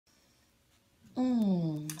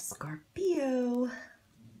Scorpio.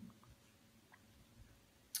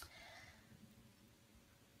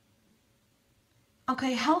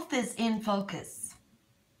 Okay, health is in focus.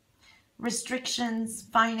 Restrictions,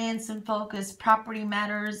 finance in focus, property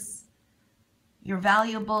matters, your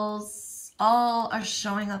valuables, all are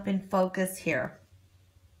showing up in focus here.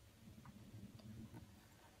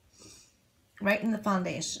 Right in the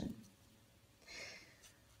foundation.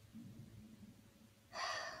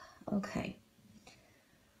 Okay.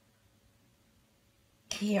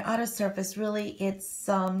 Here, outer surface, really, it's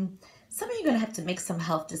some of you are going to have to make some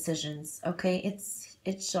health decisions, okay?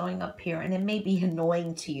 It's showing up here, and it may be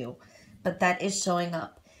annoying to you, but that is showing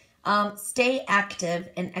up. Stay active,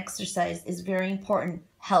 and exercise is very important.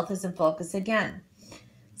 Health is in focus again.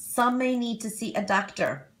 Some may need to see a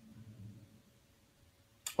doctor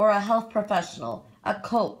or a health professional, a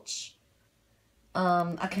coach,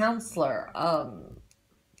 a counselor,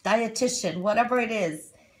 dietitian, whatever it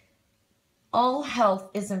is. All health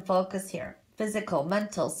is in focus here. Physical,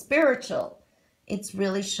 mental, spiritual. It's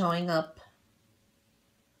really showing up.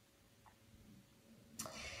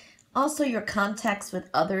 Also, your contacts with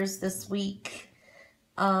others this week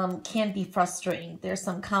can be frustrating. There's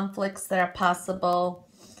some conflicts that are possible.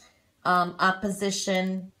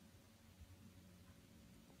 Opposition.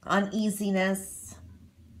 Uneasiness.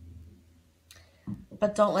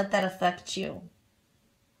 But don't let that affect you.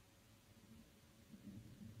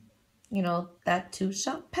 You know, that too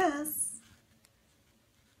shall pass.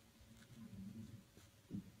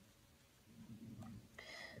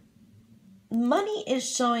 Money is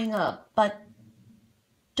showing up, but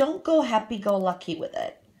don't go happy-go-lucky with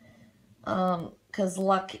it. Because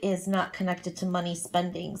luck is not connected to money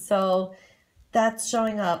spending. So that's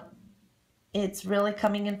showing up. It's really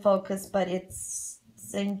coming in focus, but it's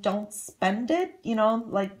saying don't spend it. You know,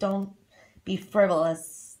 like don't be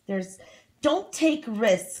frivolous. Don't take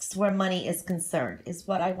risks where money is concerned, is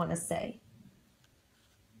what I want to say.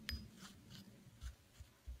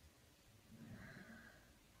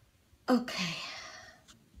 Okay.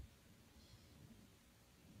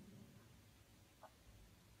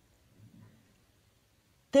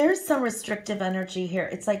 There's some restrictive energy here.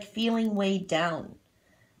 It's like feeling weighed down.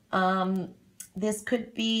 This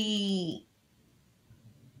could be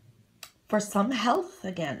for some health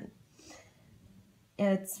again.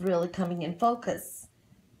 It's really coming in focus.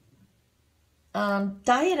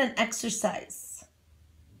 Diet and exercise.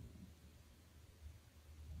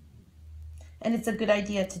 And it's a good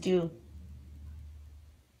idea to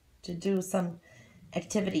do some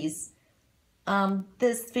activities.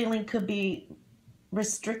 This feeling could be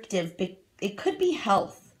restrictive. It could be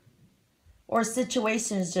health or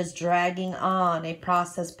situations just dragging on a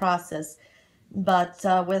process. But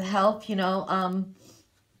with health, you know,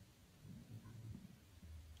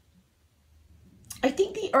 I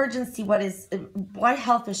think the urgency, why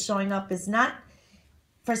health is showing up is not,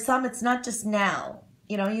 for some, it's not just now.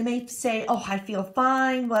 You know, you may say, oh, I feel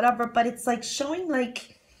fine, whatever, but it's like showing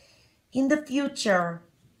like in the future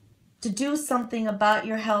to do something about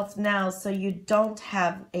your health now so you don't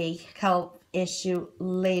have a health issue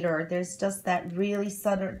later. There's just that really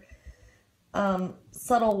subtle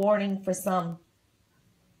warning for some.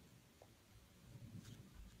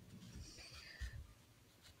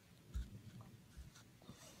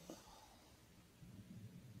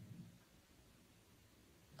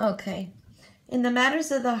 Okay. In the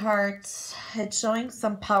matters of the heart, it's showing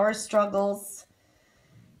some power struggles,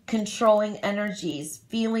 controlling energies,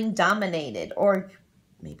 feeling dominated, or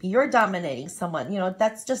maybe you're dominating someone. You know,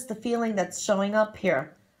 that's just the feeling that's showing up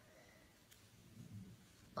here.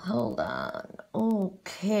 Hold on.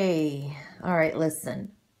 Okay. All right,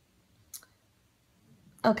 listen.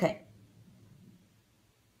 Okay.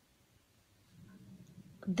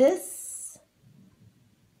 This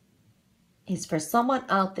is for someone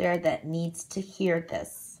out there that needs to hear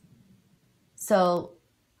this. So,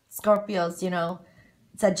 Scorpios, you know,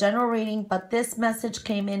 it's a general reading, but this message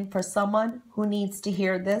came in for someone who needs to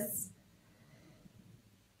hear this.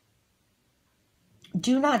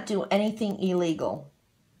 Do not do anything illegal.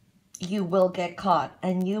 You will get caught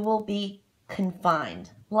and you will be confined.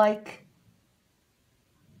 Like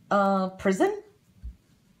prison.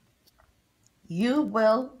 You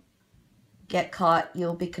will get caught.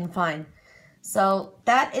 You'll be confined. So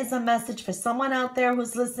that is a message for someone out there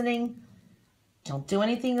who's listening. Don't do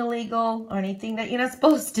anything illegal or anything that you're not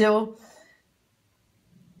supposed to.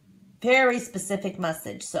 Very specific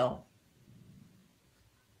message. So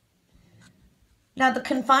now the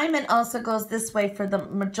confinement also goes this way for the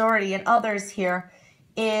majority, and others here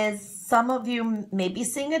is some of you may be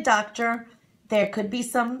seeing a doctor. There could be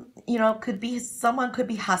some, you know, someone could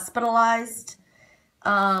be hospitalized.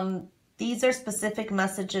 These are specific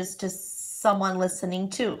messages to someone listening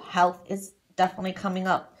too. Health is definitely coming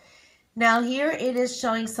up. Now here it is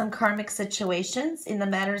showing some karmic situations in the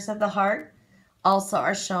matters of the heart also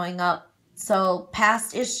are showing up. So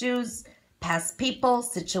past issues, past people,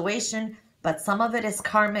 situation, but some of it is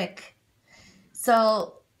karmic.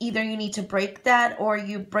 So either you need to break that or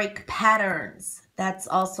you break patterns. That's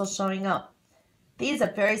also showing up. These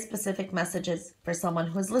are very specific messages for someone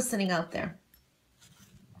who's listening out there.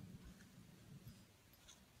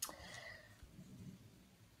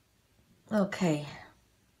 Okay.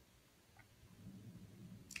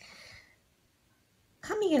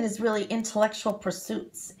 Coming in is really intellectual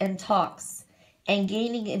pursuits and talks and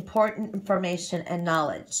gaining important information and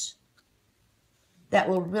knowledge that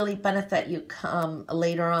will really benefit you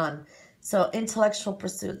later on. So intellectual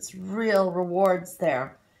pursuits, real rewards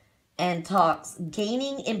there, and talks.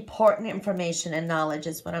 Gaining important information and knowledge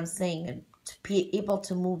is what I'm saying, and to be able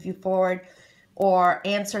to move you forward or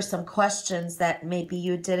answer some questions that maybe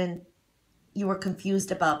you were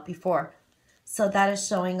confused about before. So that is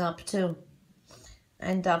showing up too.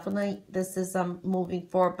 And definitely this is moving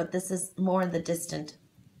forward, but this is more in the distant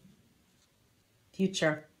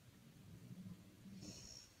future.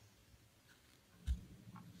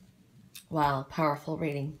 Wow, powerful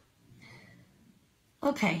reading.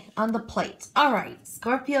 Okay, on the plate. All right,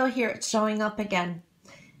 Scorpio here, it's showing up again.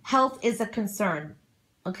 Health is a concern.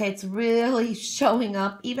 Okay, it's really showing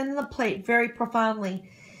up, even in the plate, very profoundly.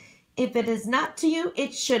 If it is not to you,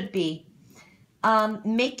 it should be.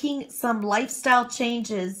 Making some lifestyle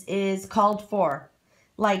changes is called for,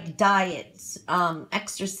 like diet,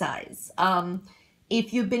 exercise.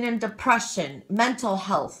 If you've been in depression, mental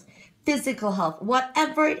health, physical health,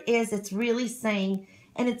 whatever it is, it's really saying,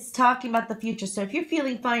 and it's talking about the future. So if you're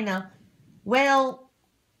feeling fine now, well,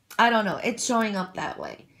 I don't know, it's showing up that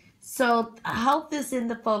way. So health is in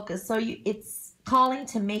the focus. So it's calling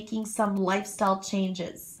to making some lifestyle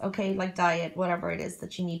changes, okay, like diet, whatever it is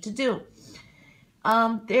that you need to do.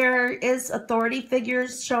 There is authority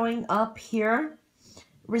figures showing up here.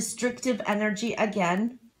 Restrictive energy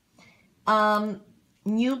again.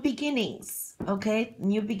 New beginnings, okay?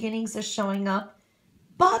 New beginnings are showing up,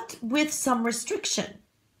 but with some restriction,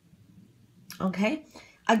 okay?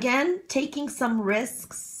 Again, taking some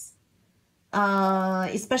risks,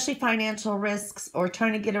 especially financial risks or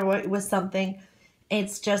trying to get away with something.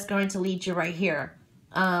 It's just going to lead you right here.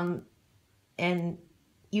 And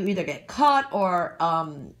you either get caught or,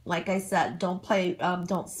 like I said,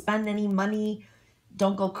 don't spend any money.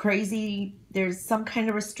 Don't go crazy. There's some kind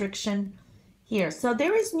of restriction here. So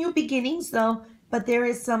there is new beginnings though, but there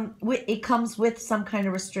is it comes with some kind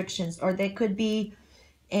of restrictions, or there could be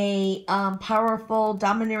a powerful,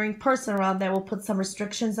 domineering person around that will put some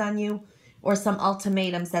restrictions on you or some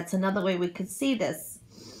ultimatums. That's another way we could see this.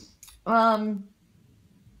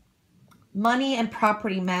 Money and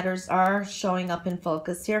property matters are showing up in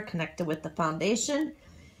focus here, connected with the foundation.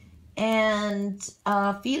 And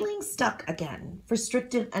feeling stuck again,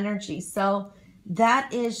 restrictive energy. So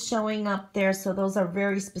that is showing up there. So those are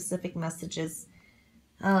very specific messages.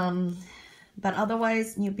 But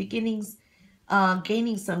otherwise, new beginnings,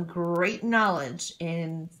 gaining some great knowledge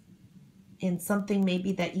in something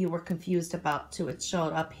maybe that you were confused about too. It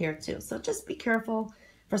showed up here too. So just be careful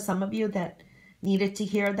for some of you that needed to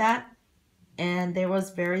hear that. And there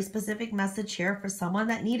was very specific message here for someone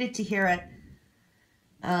that needed to hear it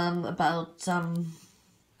about,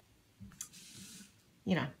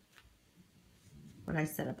 you know, what I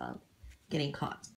said about getting caught.